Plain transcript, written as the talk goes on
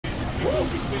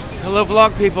Hello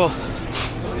vlog people.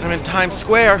 I'm in Times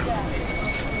Square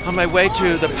on my way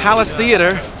to the Palace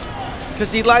Theater to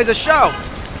see Liza's show,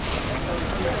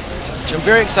 which I'm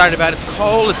very excited about. It's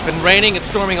cold, it's been raining, it's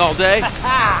storming all day.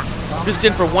 I'm just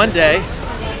in for one day,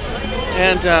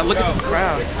 and look at this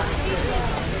crowd.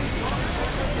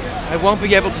 I won't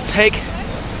be able to take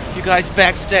you guys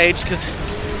backstage because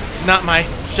it's not my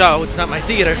show, it's not my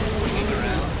theater,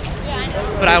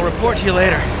 but I'll report to you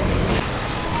later.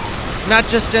 Not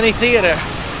just any theater,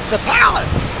 the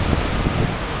Palace!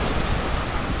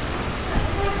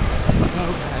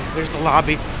 Okay, there's the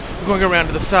lobby. We're going around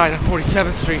to the side on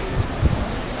 47th Street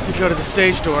to go to the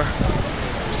stage door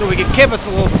so we can kibitz a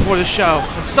little before the show.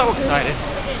 I'm so excited.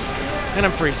 And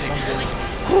I'm freezing.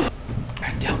 Whew.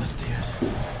 And down the stairs,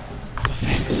 the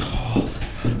famous halls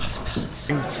of the Palace.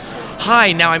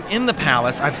 Hi, now I'm in the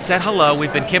Palace. I've said hello.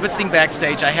 We've been kibitzing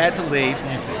backstage. I had to leave.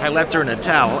 I left her in a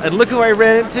towel. And look who I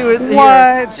ran into in here.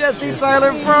 What? Jesse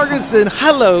Tyler Ferguson.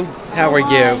 Hello. How are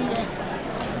you?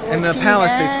 In the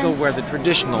Palace, they still wear the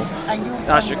traditional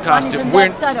usher costume. One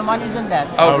is on that side and one is on that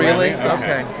side. Oh, really?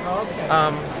 Okay.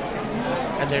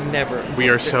 And they're never. We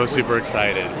are so super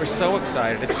excited. We're so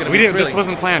excited. It's gonna be didn't. thrilling. This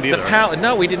wasn't planned either.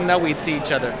 No, we didn't know we'd see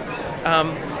each other.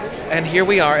 And here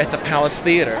we are at the Palace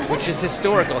Theater, which is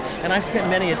historical. And I've spent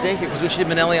many a day here because we did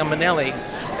Minnelli on Minnelli.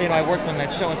 You know, I worked on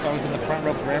that show, and so I was in the front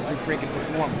row for every freaking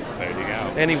performance. There you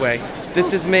go. Anyway,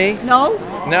 this is me. No?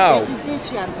 No. This is this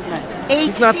gentleman.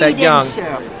 He's not that young.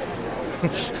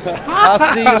 I'll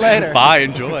see you later. Bye,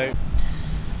 enjoy.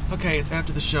 Okay, it's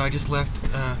after the show. I just left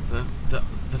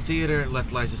the theater,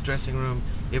 left Liza's dressing room.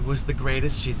 It was the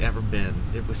greatest she's ever been.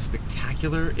 It was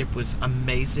spectacular. It was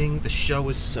amazing. The show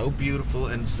was so beautiful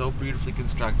and so beautifully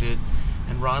constructed.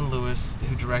 And Ron Lewis,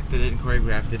 who directed it and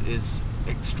choreographed it, is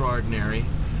extraordinary.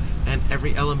 And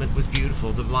every element was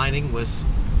beautiful. The lighting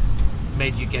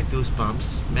made you get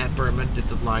goosebumps. Matt Berman did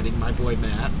the lighting, my boy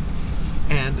Matt.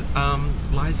 And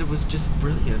Liza was just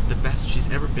brilliant, the best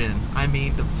she's ever been. I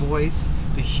mean, the voice,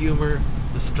 the humor,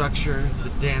 the structure, the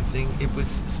dancing, it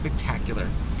was spectacular.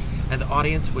 And the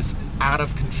audience was out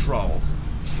of control,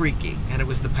 freaky, and it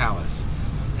was the Palace.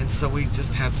 And so we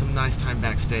just had some nice time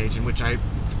backstage in which I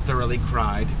thoroughly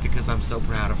cried because I'm so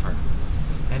proud of her.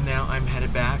 And now I'm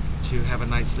headed back to have a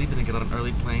night's sleep and then get on an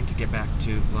early plane to get back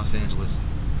to Los Angeles.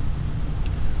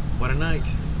 What a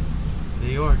night. New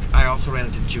York. I also ran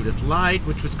into Judith Light,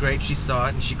 which was great. She saw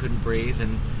it and she couldn't breathe,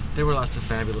 and there were lots of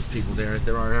fabulous people there, as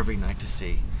there are every night, to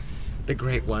see the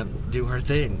great one do her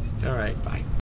thing. All right, bye.